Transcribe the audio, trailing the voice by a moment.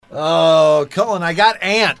Oh, Cullen, I got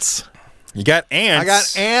ants. You got ants? I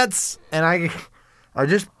got ants, and I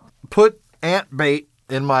just put ant bait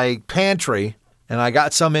in my pantry, and I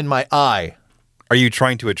got some in my eye. Are you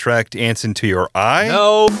trying to attract ants into your eye?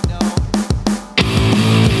 No. This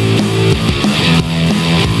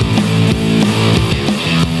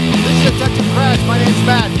is Detective Crash. My name's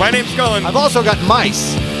Matt. My name's Cullen. I've also got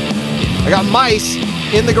mice. I got mice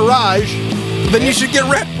in the garage. Then you should get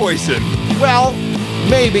rat poison. Well,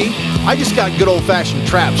 maybe. I just got good old-fashioned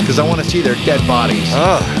traps because I want to see their dead bodies.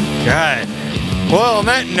 Oh, God. Well, on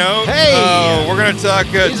that note, hey, we're going to talk...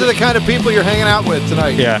 these are the kind of people you're hanging out with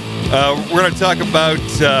tonight. Yeah. We're going to talk about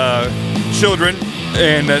children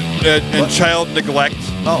and child neglect.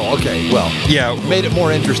 Oh, okay. Well, yeah, made it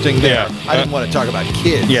more interesting there. Yeah. I didn't want to talk about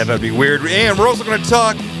kids. Yeah, that'd be weird. And we're also going to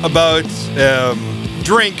talk about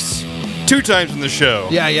drinks 2 times in the show.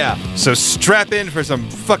 Yeah. So strap in for some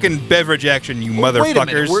fucking beverage action, you motherfuckers. Wait a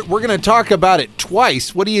minute. We're going to talk about it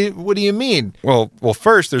twice. What do you mean? Well,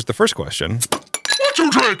 first, there's the first question. What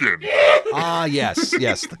you drinking? Ah, yes,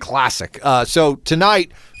 the classic. So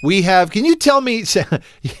tonight we have. Can you tell me?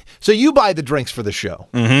 So you buy the drinks for the show.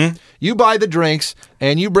 Mm-hmm. You buy the drinks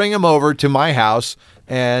and you bring them over to my house,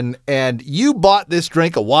 and you bought this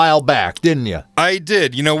drink a while back, didn't you? I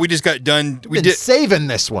did. You know, we just got done. We did saving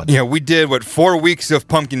this one. Yeah, we did 4 weeks of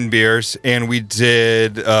pumpkin beers, and we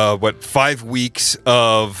did 5 weeks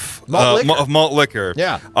of malt liquor.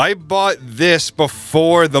 Yeah, I bought this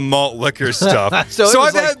before the malt liquor stuff. so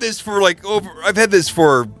I've had this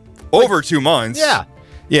for over 2 months. Yeah.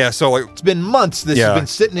 Yeah, so it's been months this has been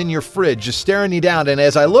sitting in your fridge, just staring you down, and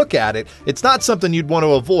as I look at it, it's not something you'd want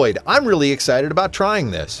to avoid. I'm really excited about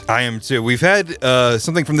trying this. I am too. We've had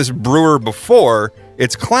something from this brewer before.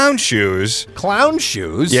 It's Clown Shoes. Clown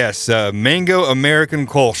Shoes? Yes, Mango American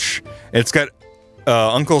Kolsch. It's got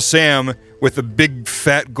Uncle Sam with a big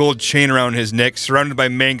fat gold chain around his neck, surrounded by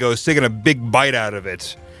mangoes, taking a big bite out of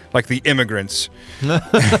it, like the immigrants.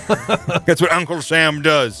 That's what Uncle Sam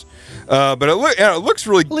does. But it looks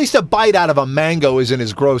really... At least a bite out of a mango isn't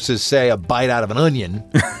as gross as, say, a bite out of an onion.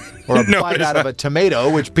 Or a bite out of a tomato,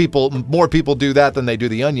 which more people do that than they do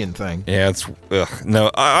the onion thing. Yeah, it's...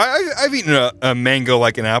 no, I've eaten a mango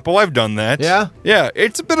like an apple. I've done that. Yeah? Yeah,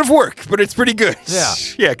 it's a bit of work, but it's pretty good. Yeah.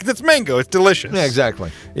 Yeah, because it's mango. It's delicious. Yeah,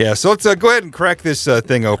 exactly. Yeah, so let's go ahead and crack this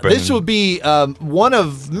thing open. This will be one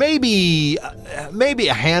of maybe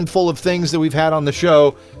a handful of things that we've had on the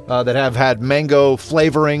show that have had mango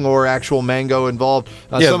flavoring or actual mango involved.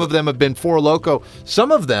 Some of them have been Four Loko.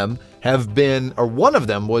 Some of them have been, or one of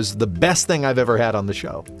them was the best thing I've ever had on the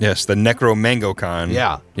show. Yes, the Necro Mango Con.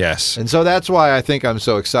 Yeah. Yes. And so that's why I think I'm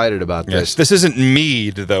so excited about this. Yes. This isn't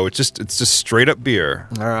mead, though. It's just straight up beer.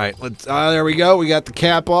 All right. There we go. We got the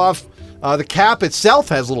cap off. The cap itself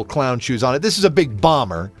has little clown shoes on it. This is a big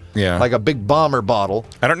bomber. Yeah. Like a big bomber bottle.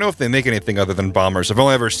 I don't know if they make anything other than bombers. I've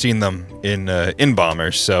only ever seen them in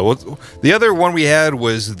bombers. So the other one we had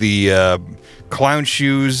was the Clown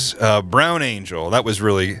Shoes Brown Angel. That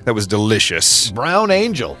was delicious. Brown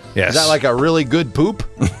Angel? Yes. Is that like a really good poop?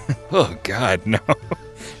 Oh, God, no.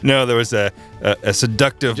 No, there was a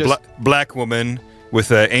seductive black woman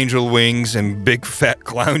with angel wings and big fat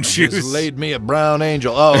clown shoes. Just laid me a brown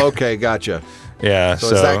angel. Oh, okay, gotcha. Yeah, so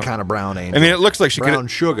it's that kind of brown angel. I mean, it looks like brown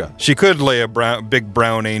sugar. She could lay a big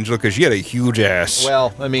brown angel because she had a huge ass.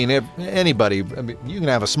 Well, I mean, you can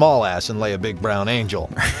have a small ass and lay a big brown angel.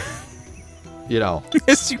 You know.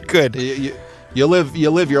 Yes, you could. You live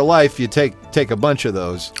your life. You take a bunch of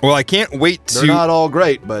those. Well, I can't wait to. They're not all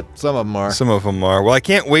great, but some of them are. Some of them are. Well, I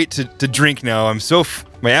can't wait to drink now. I'm so.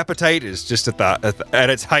 My appetite is just at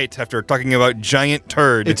its height after talking about giant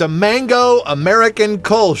turd. It's a Mango American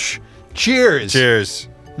Kolsch. Cheers. Cheers.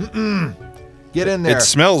 Get in there. It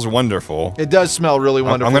smells wonderful. It does smell really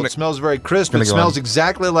wonderful. It smells very crisp. It smells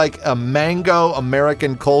exactly like a Mango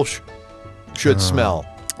American Kolsch should smell.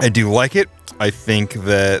 I do like it. I think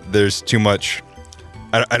that there's too much.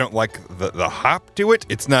 I don't like the hop to it.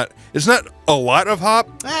 It's not a lot of hop.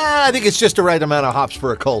 I think it's just the right amount of hops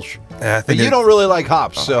for a Kolsch. But you don't really like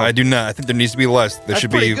hops, so I do not. I think there needs to be less. There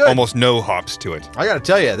should be almost no hops to it. I got to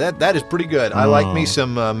tell you, that is pretty good. I like me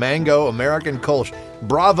some Mango American Kolsch.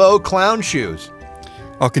 Bravo Clown Shoes.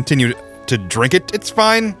 I'll continue to drink it. It's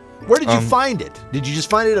fine. Where did you find it? Did you just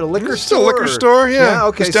find it at a liquor store? It's a liquor store, yeah.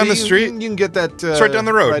 Okay, just down the street. You can get that. It's right down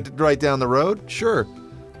the road. Right down the road. Sure.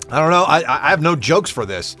 I don't know. I have no jokes for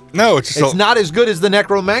this. No, it's not as good as the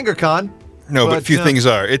Necro Mango Con. No, but few things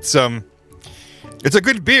are. It's a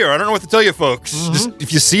good beer. I don't know what to tell you, folks. Just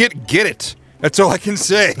if you see it, get it. That's all I can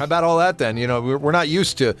say. How about all that then? You know, we're not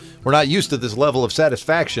used to this level of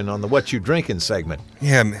satisfaction on the What You Drinking segment.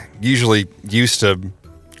 Yeah, I'm usually used to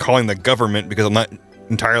calling the government because I'm not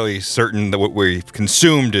entirely certain that what we've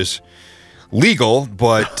consumed is legal,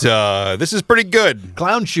 but this is pretty good.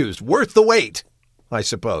 Clown shoes, worth the wait, I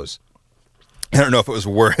suppose. I don't know if it was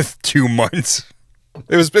worth 2 months.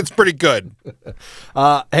 It's pretty good.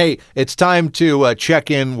 Hey, it's time to check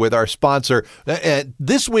in with our sponsor.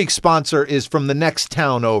 This week's sponsor is from the next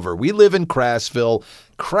town over. We live in Crassville.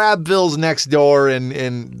 Crabville's next door,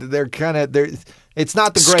 and they're kind of it's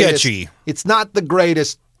not the greatest. Sketchy. It's not the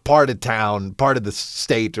greatest part of town, part of the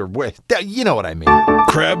state, or where. You know what I mean.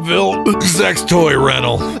 Crabville, Zach's toy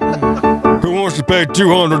rental. Who wants to pay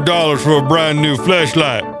 $200 for a brand new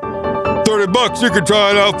flashlight? $30, you can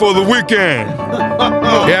try it out for the weekend.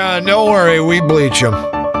 Yeah, don't worry, we bleach them.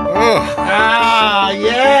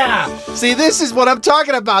 Yeah. See, this is what I'm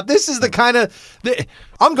talking about. This is the kind of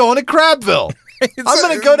I'm going to Crabville. I'm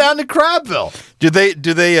going to go down to Crabville. Do they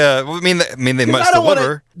I mean they must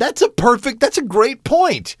deliver. That's a great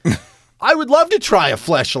point. I would love to try a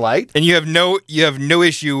fleshlight. And you have no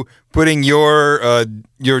issue putting your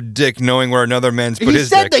dick knowing where another man's put his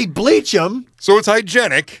dick. He said they bleach them. So it's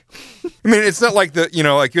hygienic. I mean, it's not like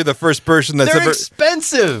like you're the first person that's They're ever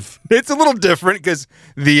expensive. It's a little different because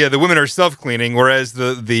the women are self-cleaning, whereas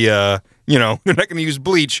the they're not going to use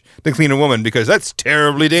bleach to clean a woman because that's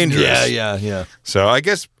terribly dangerous. Yeah. So I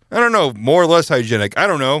guess, I don't know, more or less hygienic. I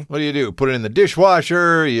don't know. What do? Put it in the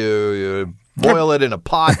dishwasher? You boil it in a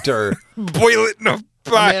pot or boil it in a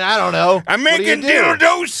pot? I mean, I don't know. I'm making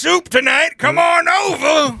dildo soup tonight. Come on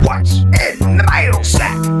over. What's in the mail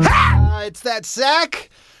sack? It's that sack.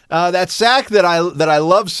 That sack that I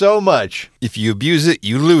love so much. If you abuse it,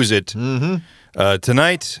 you lose it. Mm-hmm.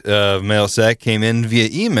 Tonight, mail sack came in via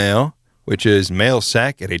email, which is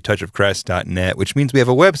mailsack at atouchofcrest.net, which means we have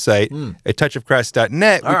a website,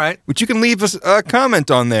 atouchofcrest.net, all right, which you can leave us a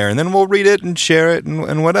comment on there, and then we'll read it and share it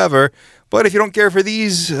and whatever. But if you don't care for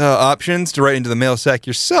these options to write into the mail sack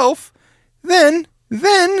yourself, then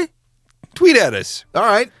tweet at us. All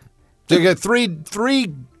right. So you got three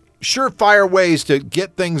surefire ways to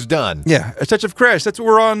get things done. Yeah, A Touch of Crest. That's what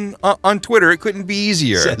we're on Twitter. It couldn't be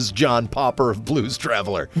easier. Says John Popper of Blues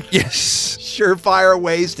Traveler. Yes. Surefire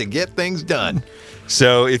ways to get things done.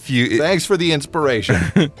 So thanks for the inspiration.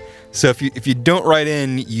 So if you don't write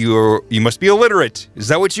in, you must be illiterate. Is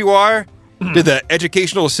that what you are? Did the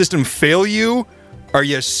educational system fail you? Are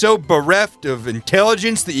you so bereft of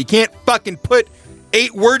intelligence that you can't fucking put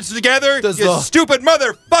 8 words together? Stupid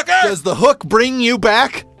motherfucker! Does the hook bring you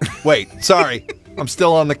back? Wait, sorry. I'm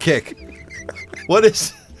still on the kick. What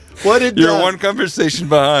did You're one conversation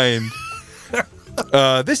behind.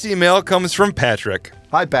 This email comes from Patrick.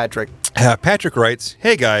 Hi, Patrick. Patrick writes,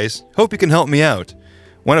 "Hey guys, hope you can help me out.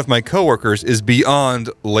 One of my coworkers is beyond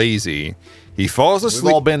lazy. He falls asleep.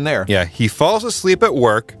 We've all been there. Yeah, he falls asleep at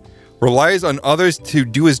work, relies on others to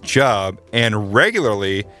do his job, and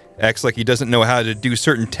regularly acts like he doesn't know how to do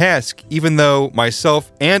certain tasks, even though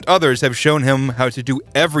myself and others have shown him how to do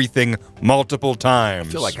everything multiple times."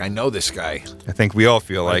 I feel like I know this guy. I think we all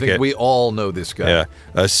feel like it. We all know this guy.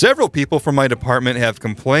 Yeah. Several people from my department have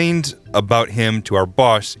complained about him to our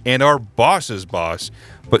boss and our boss's boss,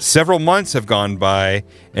 but several months have gone by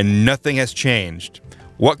and nothing has changed.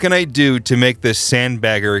 What can I do to make this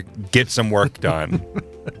sandbagger get some work done?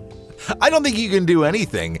 I don't think you can do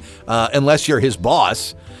anything unless you're his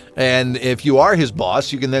boss. And if you are his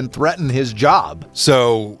boss, you can then threaten his job.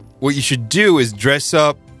 So what you should do is dress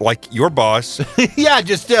up like your boss. Yeah,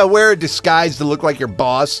 just wear a disguise to look like your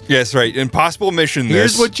boss. Yes, right. Impossible mission.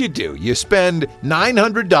 Here's what you do. You spend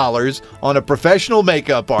 $900 on a professional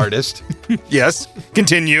makeup artist. Yes.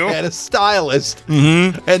 Continue. And a stylist.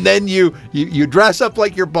 Mm-hmm. And then you dress up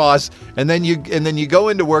like your boss, and then you go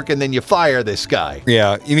into work, and then you fire this guy.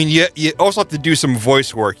 Yeah. I mean, you also have to do some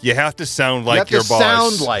voice work. You have to sound like your boss.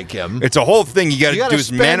 Sound like him. It's a whole thing. You got to do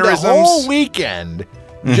his mannerisms. You got to spend the whole weekend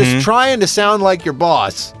just trying to sound like your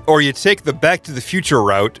boss. Or you take the Back to the Future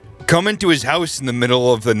route, come into his house in the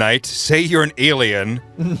middle of the night, say you're an alien,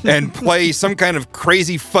 and play some kind of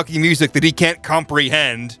crazy fucking music that he can't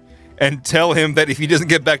comprehend, and tell him that if he doesn't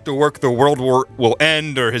get back to work, the world will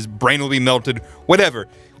end, or his brain will be melted, whatever.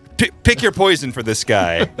 Pick your poison for this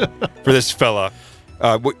guy, for this fella.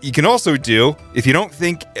 What you can also do, if you don't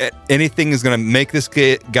think anything is going to make this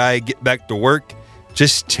guy get back to work,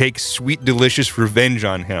 just take sweet, delicious revenge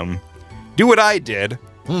on him. Do what I did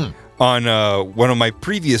on one of my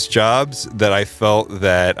previous jobs that I felt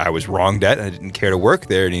that I was wronged at. I didn't care to work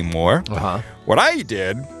there anymore. What I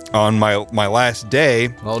did on my last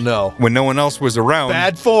day, oh no, when no one else was around,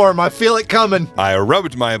 bad form, I feel it coming. I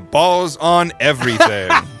rubbed my balls on everything.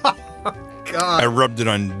 God. I rubbed it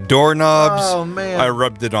on doorknobs. Oh, man. I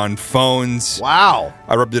rubbed it on phones. Wow.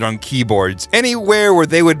 I rubbed it on keyboards. Anywhere where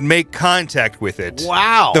they would make contact with it.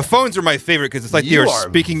 Wow. The phones are my favorite because it's like You they were are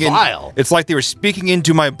speaking vile. It's like they were speaking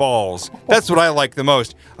into my balls. That's what I like the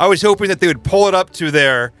most. I was hoping that they would pull it up to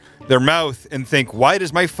their mouth and think, why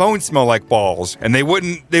does my phone smell like balls? And they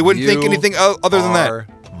wouldn't think anything other than that.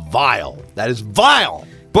 Vile. That is vile.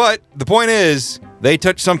 But the point is, they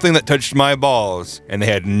touched something that touched my balls, and they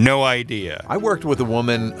had no idea. I worked with a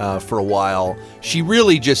woman for a while. She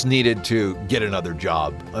really just needed to get another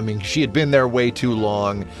job. I mean, she had been there way too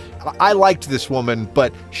long. I liked this woman,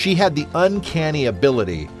 but she had the uncanny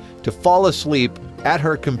ability to fall asleep at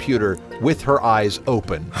her computer with her eyes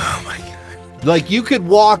open. Oh, my God. Like, you could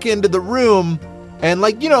walk into the room, and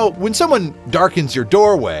like, you know, when someone darkens your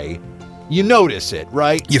doorway, you notice it,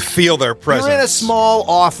 right? You feel their presence. You're in a small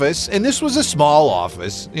office, and this was a small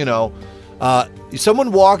office, you know.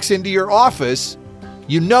 Someone walks into your office,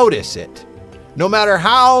 you notice it. No matter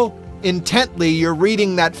how intently you're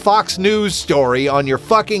reading that Fox News story on your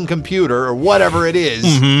fucking computer or whatever it is,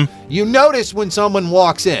 you notice when someone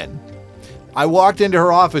walks in. I walked into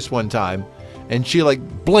her office one time, and she like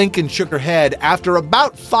blinked and shook her head after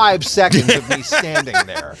about 5 seconds of me standing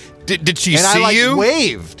there. Did she and see I, like, you?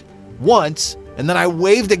 Waved once, and then I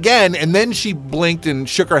waved again, and then she blinked and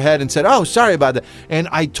shook her head and said, "Oh, sorry about that." And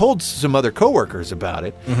I told some other coworkers about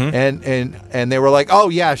it, and they were like, "Oh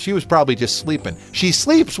yeah, she was probably just sleeping." She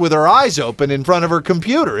sleeps with her eyes open in front of her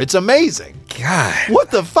computer. It's amazing. God, What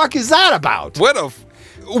the fuck is that about?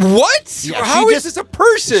 What? Yeah, How is this a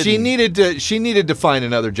person? She needed to find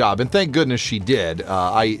another job, and thank goodness she did.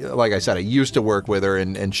 Like I said, I used to work with her,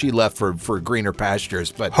 and she left for greener pastures.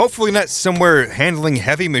 But hopefully not somewhere handling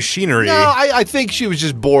heavy machinery. no, I think she was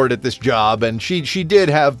just bored at this job, and she did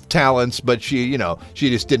have talents, but she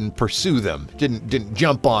just didn't pursue them, didn't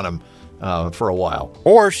jump on them for a while.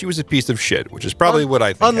 Or she was a piece of shit, which is probably what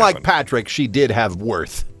I think. Unlike happened. Patrick, she did have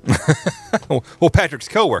worth. Well, Patrick's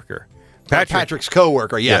coworker. Patrick's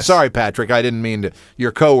coworker. Yeah, Yes. Sorry, Patrick. I didn't mean to.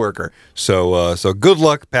 Your coworker. So good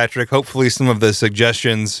luck, Patrick. Hopefully some of the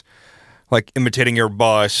suggestions, like imitating your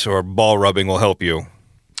boss or ball rubbing, will help you.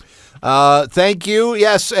 Thank you.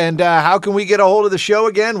 Yes, and how can we get a hold of the show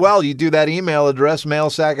again? Well, you do that email address,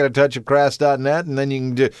 mailsack@atouchofcrass.net, and then you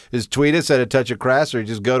can just tweet us at A Touch of Crass, or you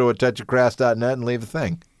just go to atouchofcrass.net and leave a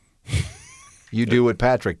thing. You do what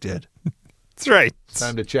Patrick did. That's right.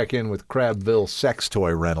 Time to check in with Crabville Sex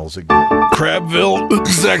Toy Rentals again. Crabville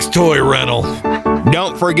Sex Toy Rental.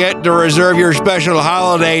 Don't forget to reserve your special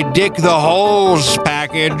holiday Dick the Holes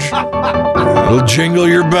package. It'll jingle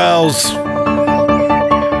your bells.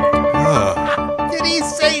 Did he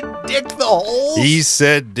say Dick the Holes? He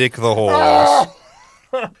said Dick the Holes.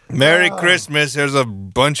 Merry Christmas. There's a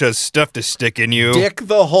bunch of stuff to stick in you. Dick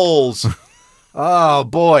the Holes. Oh,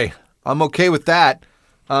 boy. I'm okay with that.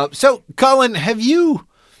 So, Colin, have you...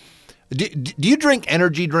 Do you drink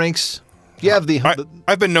energy drinks? Do you have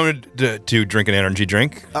I've been known to drink an energy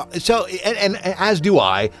drink. And as do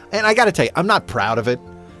I. And I got to tell you, I'm not proud of it.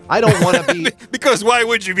 I don't want to be... Because why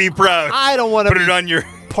would you be proud? I don't want to put it on your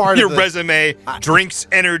resume. Drinks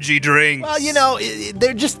energy drinks. Well, you know,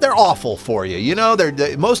 they're awful for you. You know,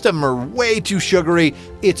 most of them are way too sugary.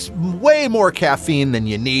 It's way more caffeine than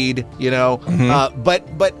you need. You know,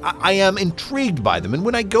 but I am intrigued by them. And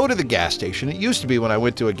when I go to the gas station, it used to be when I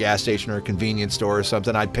went to a gas station or a convenience store or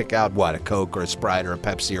something, I'd pick out a Coke or a Sprite or a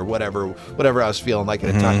Pepsi or whatever I was feeling like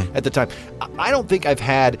at the time. I don't think I've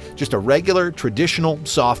had just a regular traditional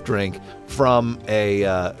soft drink from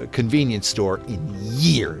a convenience store in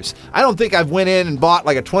years. I don't think I've went in and bought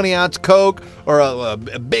like a 20-ounce Coke or a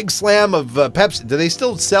Big Slam of Pepsi. Do they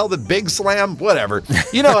still sell the Big Slam? Whatever.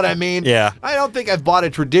 You know what I mean? Yeah. I don't think I've bought a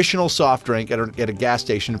traditional soft drink at a gas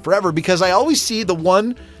station forever because I always see the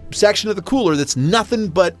one section of the cooler that's nothing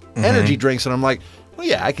but energy drinks, and I'm like, well,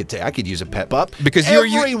 yeah, I could use a pep up. Because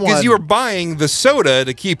you were buying the soda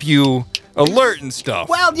to keep you alert and stuff.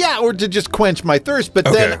 Well, yeah, or to just quench my thirst. But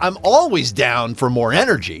then I'm always down for more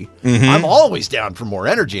energy. I'm always down for more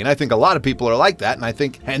energy, and I think a lot of people are like that, and I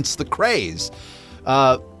think hence the craze.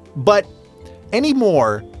 But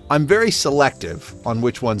anymore, I'm very selective on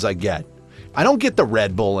which ones I get. I don't get the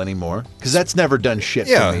Red Bull anymore because that's never done shit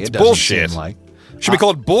for me. It's it doesn't bullshit. seem like. Should be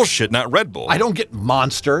called bullshit, not Red Bull. I don't get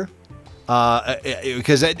Monster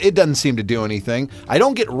because it doesn't seem to do anything. I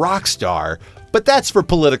don't get Rockstar, but that's for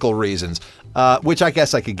political reasons. which I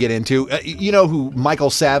guess I could get into. You know who Michael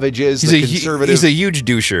Savage is? The conservative. He's a huge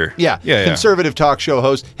doucher. Yeah, conservative talk show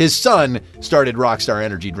host. His son started Rockstar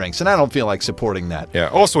Energy drinks, and I don't feel like supporting that. Yeah,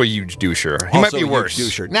 also a huge doucher. He might be worse.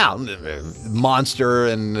 Doucher. Now, Monster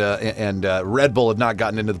and Red Bull have not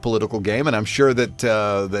gotten into the political game, and I'm sure that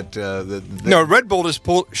no, Red Bull just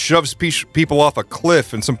shoves people off a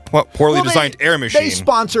cliff in some poorly designed air machine. They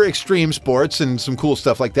sponsor extreme sports and some cool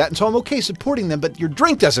stuff like that, and so I'm okay supporting them. But your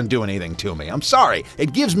drink doesn't do anything to me. I'm sorry.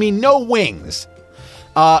 It gives me no wings.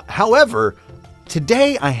 However,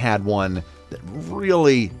 today I had one that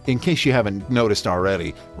really, in case you haven't noticed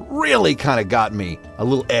already, really kind of got me a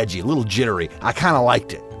little edgy, a little jittery. I kind of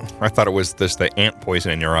liked it. I thought it was the ant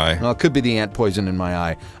poison in your eye. Well, it could be the ant poison in my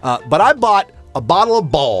eye. But I bought a bottle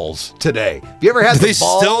of balls today. Have you ever had they the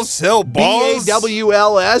balls? Still sell balls?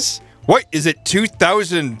 BAWLS? What, is it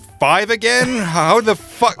 2005 again? How the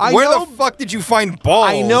fuck? Where the fuck did you find balls?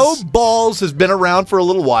 I know balls has been around for a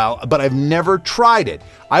little while, but I've never tried it.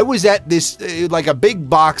 I was at this, like a big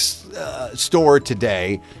box store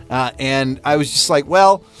today, and I was just like,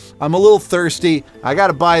 well, I'm a little thirsty. I got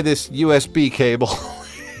to buy this USB cable.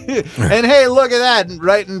 And hey, look at that!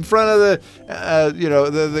 Right in front of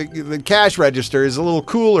the cash register is a little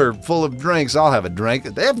cooler full of drinks. I'll have a drink.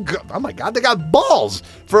 Oh my God, they got balls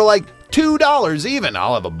for like $2 even.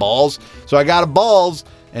 I'll have a balls. So I got a balls,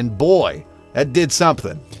 and boy, that did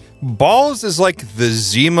something. Balls is like the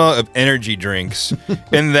Zima of energy drinks,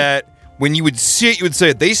 in that when you would see it, you would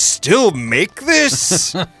say, "They still make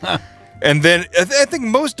this." And then I think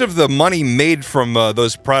most of the money made from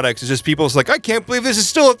those products is just people's like, I can't believe this is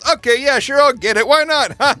still okay. Yeah, sure, I'll get it. Why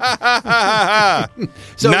not?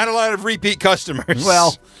 So, not a lot of repeat customers.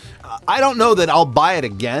 Well, I don't know that I'll buy it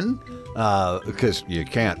again because you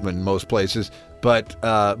can't in most places. But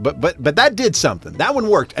that did something. That one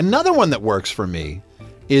worked. Another one that works for me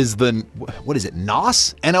is what is it?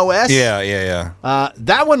 NOS? NOS? Yeah.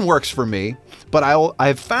 That one works for me. But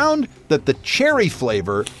I've found that the cherry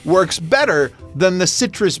flavor works better than the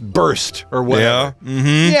citrus burst or whatever. Yeah.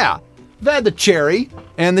 Mm-hmm. Yeah. I've had the cherry,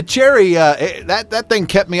 and the cherry, that thing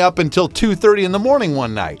kept me up until 2:30 in the morning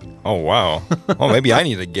one night. Oh, wow. Oh, maybe I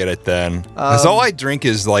need to get it then. Because all I drink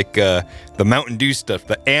is like the Mountain Dew stuff,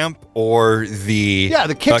 the Amp or the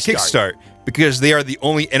Kickstart. Because they are the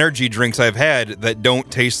only energy drinks I've had that don't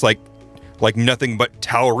taste like nothing but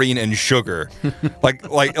taurine and sugar. Like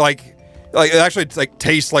it actually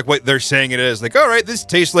tastes like what they're saying it is. Like, all right, this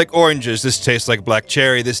tastes like oranges. This tastes like black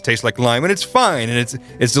cherry. This tastes like lime, and it's fine and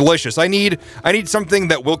it's delicious. I need something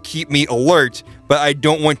that will keep me alert, but I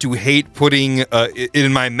don't want to hate putting it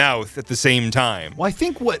in my mouth at the same time. Well, I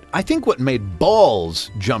think what made balls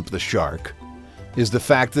jump the shark is the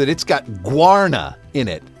fact that it's got guarana in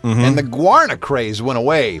it, and the guarana craze went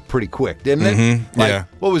away pretty quick, didn't it? Yeah.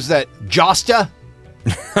 What was that? Josta?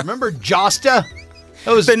 Remember Josta?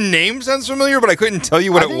 The name sounds familiar, but I couldn't tell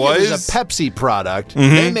you what it was. It was a Pepsi product.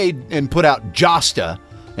 They made and put out Josta,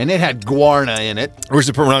 and it had guarana in it. Or is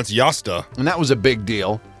it pronounced Yasta? And that was a big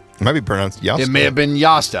deal. It might be pronounced Yasta. It may have been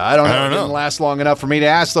Yasta. I don't know. It didn't last long enough for me to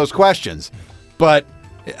ask those questions. But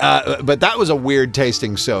that was a weird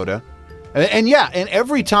tasting soda. And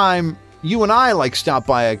every time you and I stop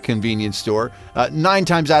by a convenience store, 9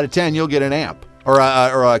 times out of 10 you'll get an Amp or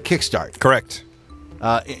a Kickstart. Correct.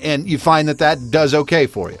 And you find that does okay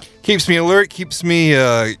for you. Keeps me alert, keeps me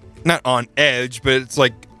not on edge, but it's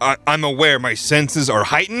like I'm aware my senses are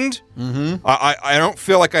heightened. I don't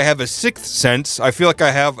feel like I have a 6th sense. I feel like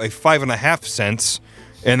I have a 5.5 sense,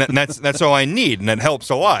 and that's all I need, and that helps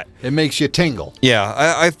a lot. It makes you tingle. Yeah,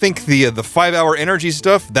 I think the 5-hour energy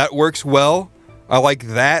stuff, that works well. I like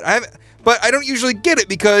that. But I don't usually get it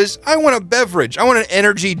because I want a beverage. I want an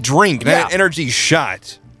energy drink, not an energy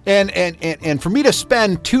shot. And for me to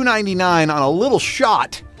spend $2.99 on a little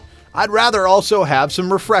shot, I'd rather also have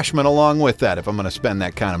some refreshment along with that if I'm going to spend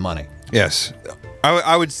that kind of money. Yes.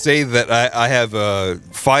 I would say that I have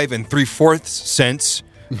 5 3/4 cents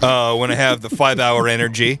when I have the 5-hour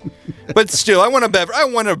energy. But still, I want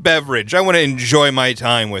a beverage. I want to enjoy my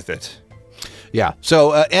time with it. Yeah.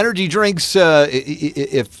 So energy drinks,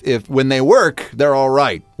 if when they work, they're all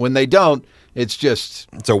right. When they don't, it's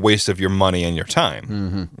a waste of your money and your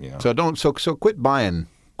time. Yeah. So quit buying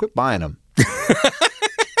them.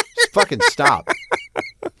 Just fucking stop.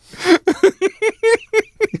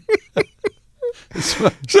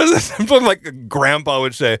 Something like a grandpa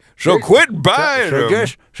would say. So quit buying them.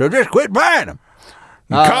 So just quit buying them.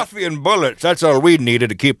 Coffee and bullets. That's all we needed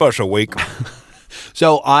to keep us awake.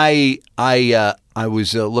 So I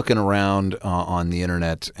was looking around on the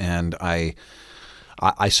internet, and I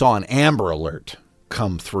saw an Amber Alert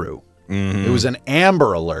come through. It was an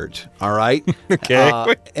Amber Alert, all right?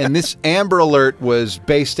 Okay. And this Amber Alert was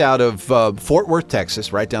based out of Fort Worth,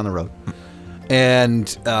 Texas, right down the road. And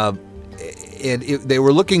they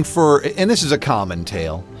were looking for, and this is a common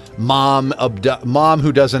tale, mom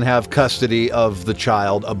who doesn't have custody of the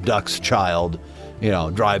child, abducts child,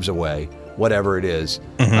 drives away, whatever it is.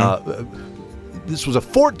 This was a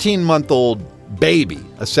 14-month-old baby,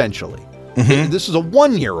 essentially. This is a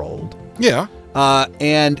 1-year-old. Yeah.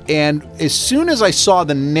 And as soon as I saw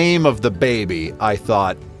the name of the baby, I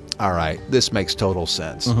thought, all right, this makes total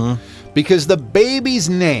sense. Because the baby's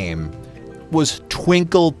name was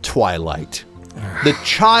Twinkle Twilight. The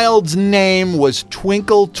child's name was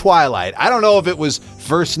Twinkle Twilight. I don't know if it was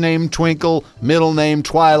first name Twinkle, middle name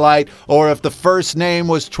Twilight, or if the first name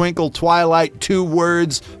was Twinkle Twilight, 2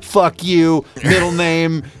 words, fuck you, middle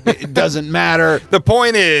name, it doesn't matter. The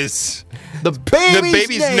point is, the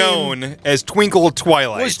baby's name known as Twinkle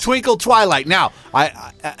Twilight. Was Twinkle Twilight. Now,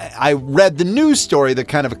 I read the news story that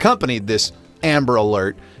kind of accompanied this Amber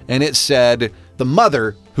Alert, and it said the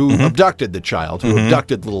mother who abducted the child, who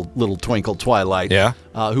abducted little Twinkle Twilight,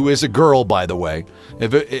 who is a girl, by the way.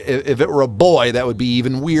 If it were a boy, that would be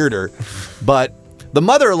even weirder. But the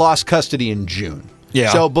mother lost custody in June.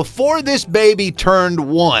 Yeah. So before this baby turned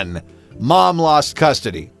 1, mom lost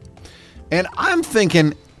custody. And I'm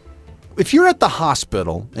thinking, if you're at the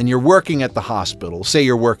hospital and you're working at the hospital, say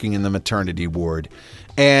you're working in the maternity ward,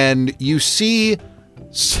 and you see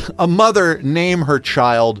a mother name her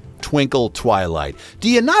child Twinkle Twilight, do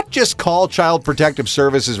you not just call Child Protective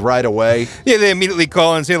Services right away? Yeah, they immediately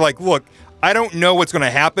call and say, like, look, I don't know what's going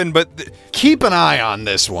to happen, but keep an eye on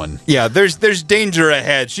this one. Yeah, there's danger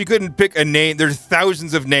ahead. She couldn't pick a name. There's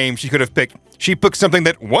thousands of names she could have picked. She picked something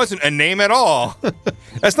that wasn't a name at all.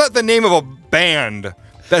 That's not the name of a band.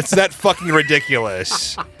 That's that fucking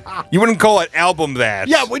ridiculous. You wouldn't call an album that.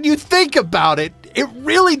 Yeah, when you think about it, it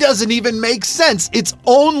really doesn't even make sense. It's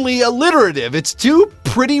only alliterative. It's 2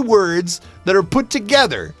 pretty words that are put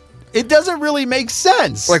together. It doesn't really make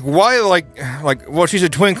sense. Like, why, well, she's a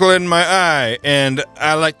twinkle in my eye, and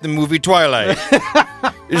I like the movie Twilight.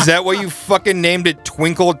 Is that why you fucking named it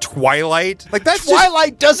Twinkle Twilight? Like, that's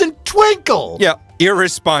Twilight doesn't twinkle. Yeah,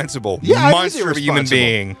 irresponsible. Yeah, monster of a human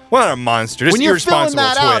being. Well, not a monster, just irresponsible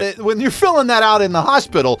twit. When you're filling that out in the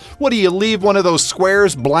hospital, what do you leave one of those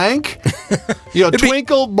squares blank?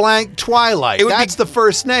 Twinkle blank Twilight. That's the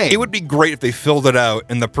first name. It would be great if they filled it out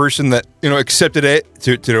and the person that accepted it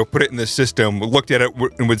to put it in the system looked at it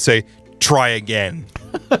and would say, "Try again."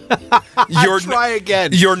 Try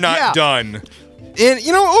again. You're not done. And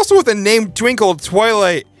also with the name Twinkle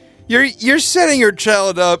Twilight, you're setting your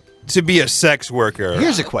child up to be a sex worker.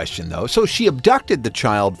 Here's a question, though. So she abducted the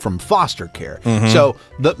child from foster care. So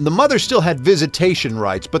the mother still had visitation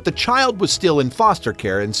rights, but the child was still in foster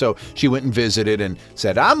care. And so she went and visited and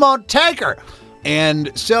said, I'm going to take her.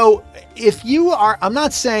 And so if you are, I'm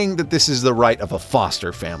not saying that this is the right of a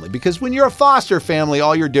foster family, because when you're a foster family,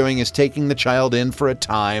 all you're doing is taking the child in for a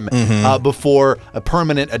time before a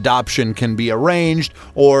permanent adoption can be arranged,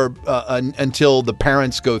 or until the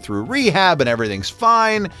parents go through rehab and everything's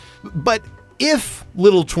fine. But if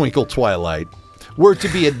little Twinkle Twilight were to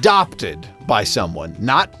be adopted by someone,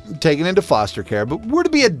 not taken into foster care, but were to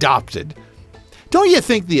be adopted, don't you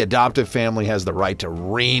think the adoptive family has the right to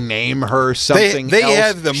rename her something else? They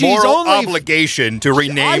have the moral obligation to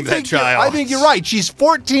rename that child. I think you're right. She's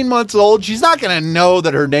 14 months old. She's not going to know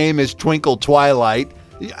that her name is Twinkle Twilight.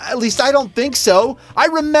 At least I don't think so. I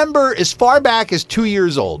remember as far back as 2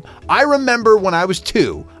 years old. I remember when I was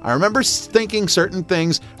 2. I remember thinking certain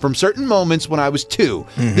things from certain moments when I was 2.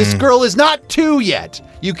 This girl is not 2 yet.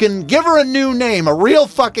 You can give her a new name, a real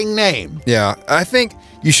fucking name. Yeah, I think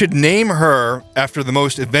you should name her after the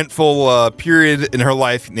most eventful period in her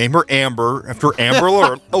life. Name her Amber, after Amber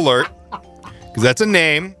Alert, because that's a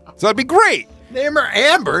name. So that'd be great. Name her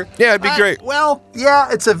Amber? Yeah, it'd be great. Well,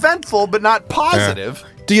 yeah, it's eventful, but not positive.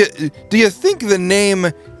 Yeah. Do you think the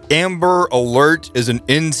name Amber Alert is an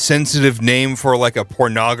insensitive name for like a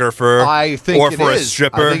pornographer? I think or for a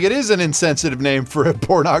stripper? I think it is an insensitive name for a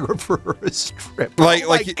pornographer or a stripper. Like, oh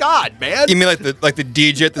my God, man! You mean like the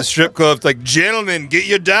DJ at the strip club? It's like, gentlemen, get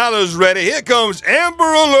your dollars ready. Here comes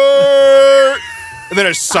Amber Alert, and then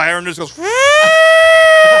a siren just goes. Red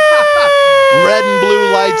and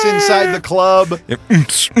blue lights inside the club.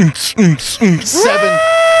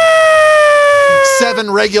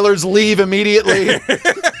 Seven regulars leave immediately.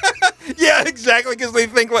 Yeah, exactly, because they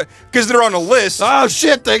think because they're on a list. Oh,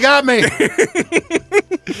 shit, they got me.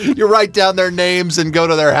 You write down their names and go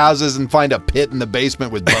to their houses and find a pit in the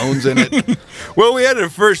basement with bones in it. Well, we had a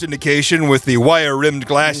first indication with the wire-rimmed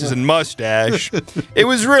glasses and mustache. It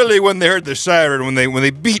was really when they heard the siren, when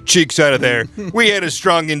they beat Cheeks out of there, we had a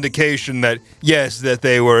strong indication that, yes, that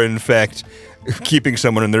they were, in fact, keeping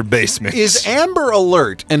someone in their basement. Is Amber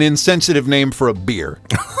Alert an insensitive name for a beer?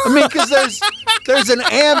 I mean, because there's an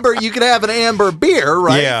amber, you could have an amber beer,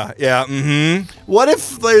 right? Yeah, mm-hmm. What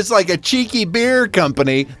if there's like a cheeky beer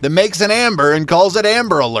company that makes an amber and calls it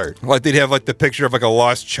Amber Alert? Like they'd have like the picture of like a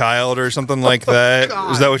lost child or something like that.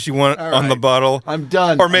 God. Is that what you want on the bottle? I'm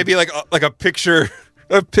done. Or maybe like a picture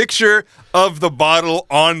of the bottle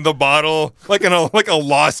on the bottle, like a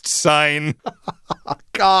lost sign.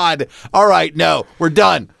 God. All right, no, we're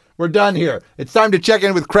done. We're done here. It's time to check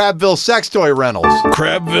in with Crabville Sex Toy Rentals.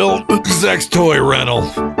 Crabville Sex Toy Rental.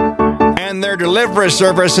 And their delivery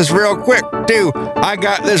service is real quick, too. I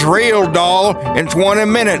got this real doll in 20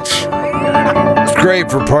 minutes. It's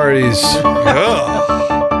great for parties.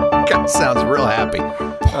 Ugh. God, sounds real happy.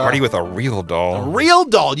 Party with a real doll. A real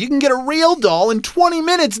doll. You can get a real doll in 20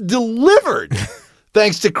 minutes delivered.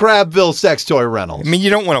 Thanks to Crabville Sex Toy Rentals. I mean, you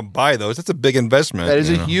don't want to buy those. That's a big investment. That is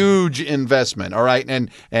a huge investment, all right? And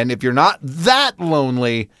if you're not that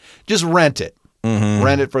lonely, just rent it. Mm-hmm.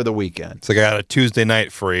 Rent it for the weekend. It's like I got a Tuesday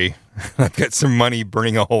night free. I've got some money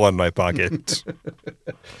burning a hole in my pocket.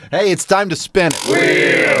 Hey, it's time to spin it.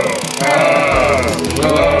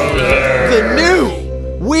 The new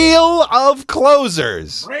Wheel of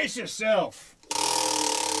Closers. Brace yourself.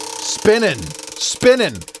 Spinning.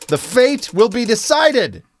 The fate will be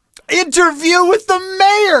decided. Interview with the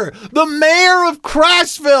mayor of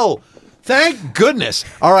Crassville. Thank goodness.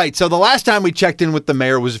 All right, so the last time we checked in with the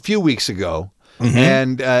mayor was a few weeks ago.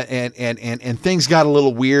 Mm-hmm. And things got a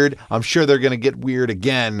little weird. I'm sure they're going to get weird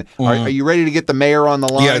again. Are you ready to get the mayor on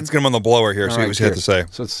the line? Yeah, let's get him on the blower here. See what he has to say.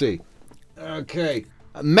 So let's see. Okay.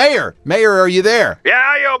 Mayor, are you there? Yeah,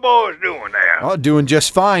 how y'all boys doing there? Oh, doing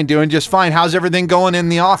just fine. How's everything going in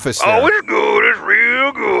the office there? Oh, it's good. It's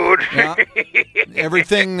real good. Yeah.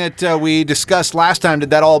 Everything that we discussed last time, did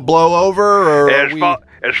that all blow over? Or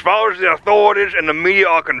as far as the authorities and the media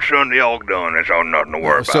are concerned, they all done. It's all nothing to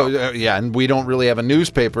worry about. So, and we don't really have a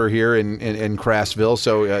newspaper here in Crassville,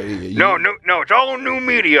 so... No, it's all new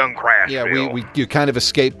media in Crassville. Yeah, you kind of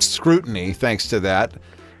escaped scrutiny thanks to that.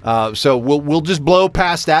 So we'll just blow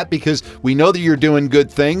past that because we know that you're doing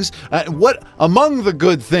good things. What among the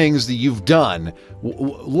good things that you've done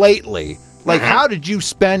lately? Like, how did you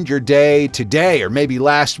spend your day today or maybe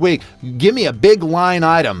last week? Give me a big line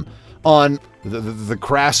item on the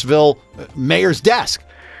Crassville mayor's desk.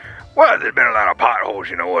 Well, there's been a lot of potholes,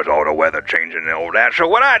 with all the weather changing and all that. So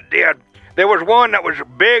what I did, there was one that was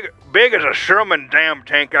big as a Sherman dam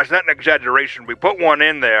tank. That's not an exaggeration. We put one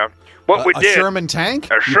in there. What we did... A Sherman tank?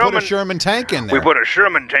 You put a Sherman tank in there? We put a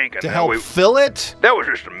Sherman tank in there. To help fill it? That was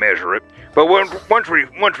just to measure it. But once we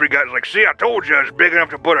got, see, I told you it's big enough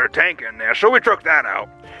to put a tank in there. So we took that out.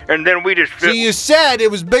 And then we just... So you said it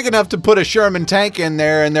was big enough to put a Sherman tank in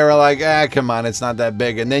there, and they were like, come on, it's not that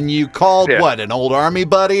big. And then you called, what, an old Army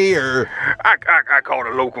buddy, or... I called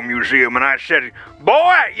a local museum, and I said,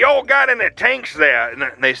 boy, y'all got any tanks there? And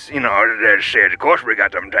they said, of course we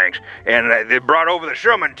got them tanks. And they brought over the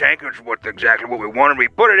Sherman tank, which was exactly what we wanted. We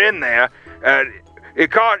put it in there. It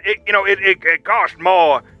cost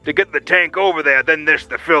more to get the tank over there than this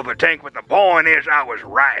to fill the tank. But the point is, I was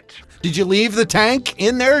right. Did you leave the tank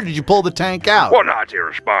in there, or did you pull the tank out? Well, no, it's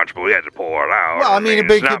irresponsible. You had to pull it out. Well, I mean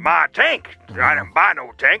it's not my tank. I didn't buy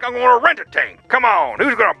no tank. I'm going to rent a tank. Come on,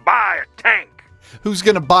 who's going to buy a tank? Who's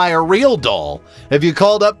going to buy a real doll? Have you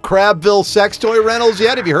called up Crabville Sex Toy Rentals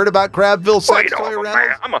yet? Have you heard about Crabville Sex Toy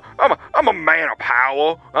Rentals? I'm a man of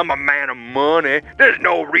power. I'm a man of money. There's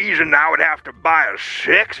no reason I would have to buy a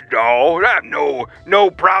sex doll. I have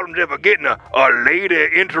no problems ever getting a lady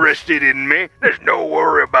interested in me. There's no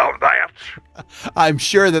worry about that. I'm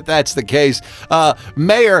sure that that's the case.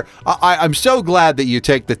 Mayor, I'm so glad that you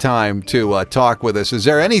take the time to talk with us. Is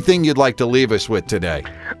there anything you'd like to leave us with today?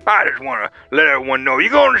 I just want to let everyone know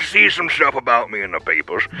you're going to see some stuff about me in the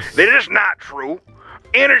papers that is not true.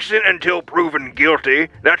 Innocent until proven guilty.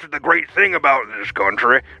 That's the great thing about this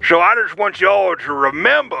country. So I just want y'all to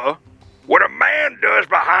remember what a man does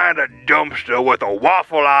behind a dumpster with a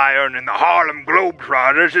waffle iron in the Harlem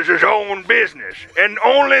Globetrotters is his own business, and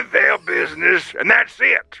only their business, and that's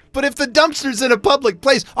it. But if the dumpster's in a public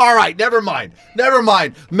place, all right, never mind.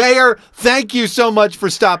 Mayor, thank you so much for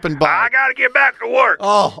stopping by. I gotta get back to work.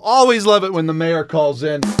 Oh, always love it when the mayor calls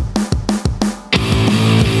in.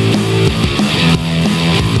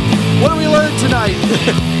 What did we learn tonight?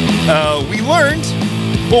 We learned.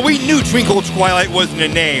 Well, we knew Twinkle Twilight wasn't a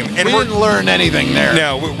name, and We didn't learn anything there.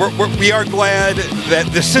 No, we are glad that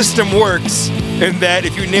the system works, and that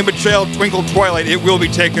if you name a child Twinkle Twilight, it will be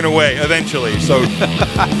taken away eventually. So,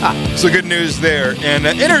 so good news there. And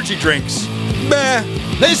energy drinks. Bah.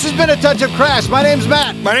 This has been A Touch of Crash. My name's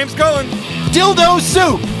Matt. My name's Colin. Dildo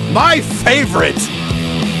soup. My favorite.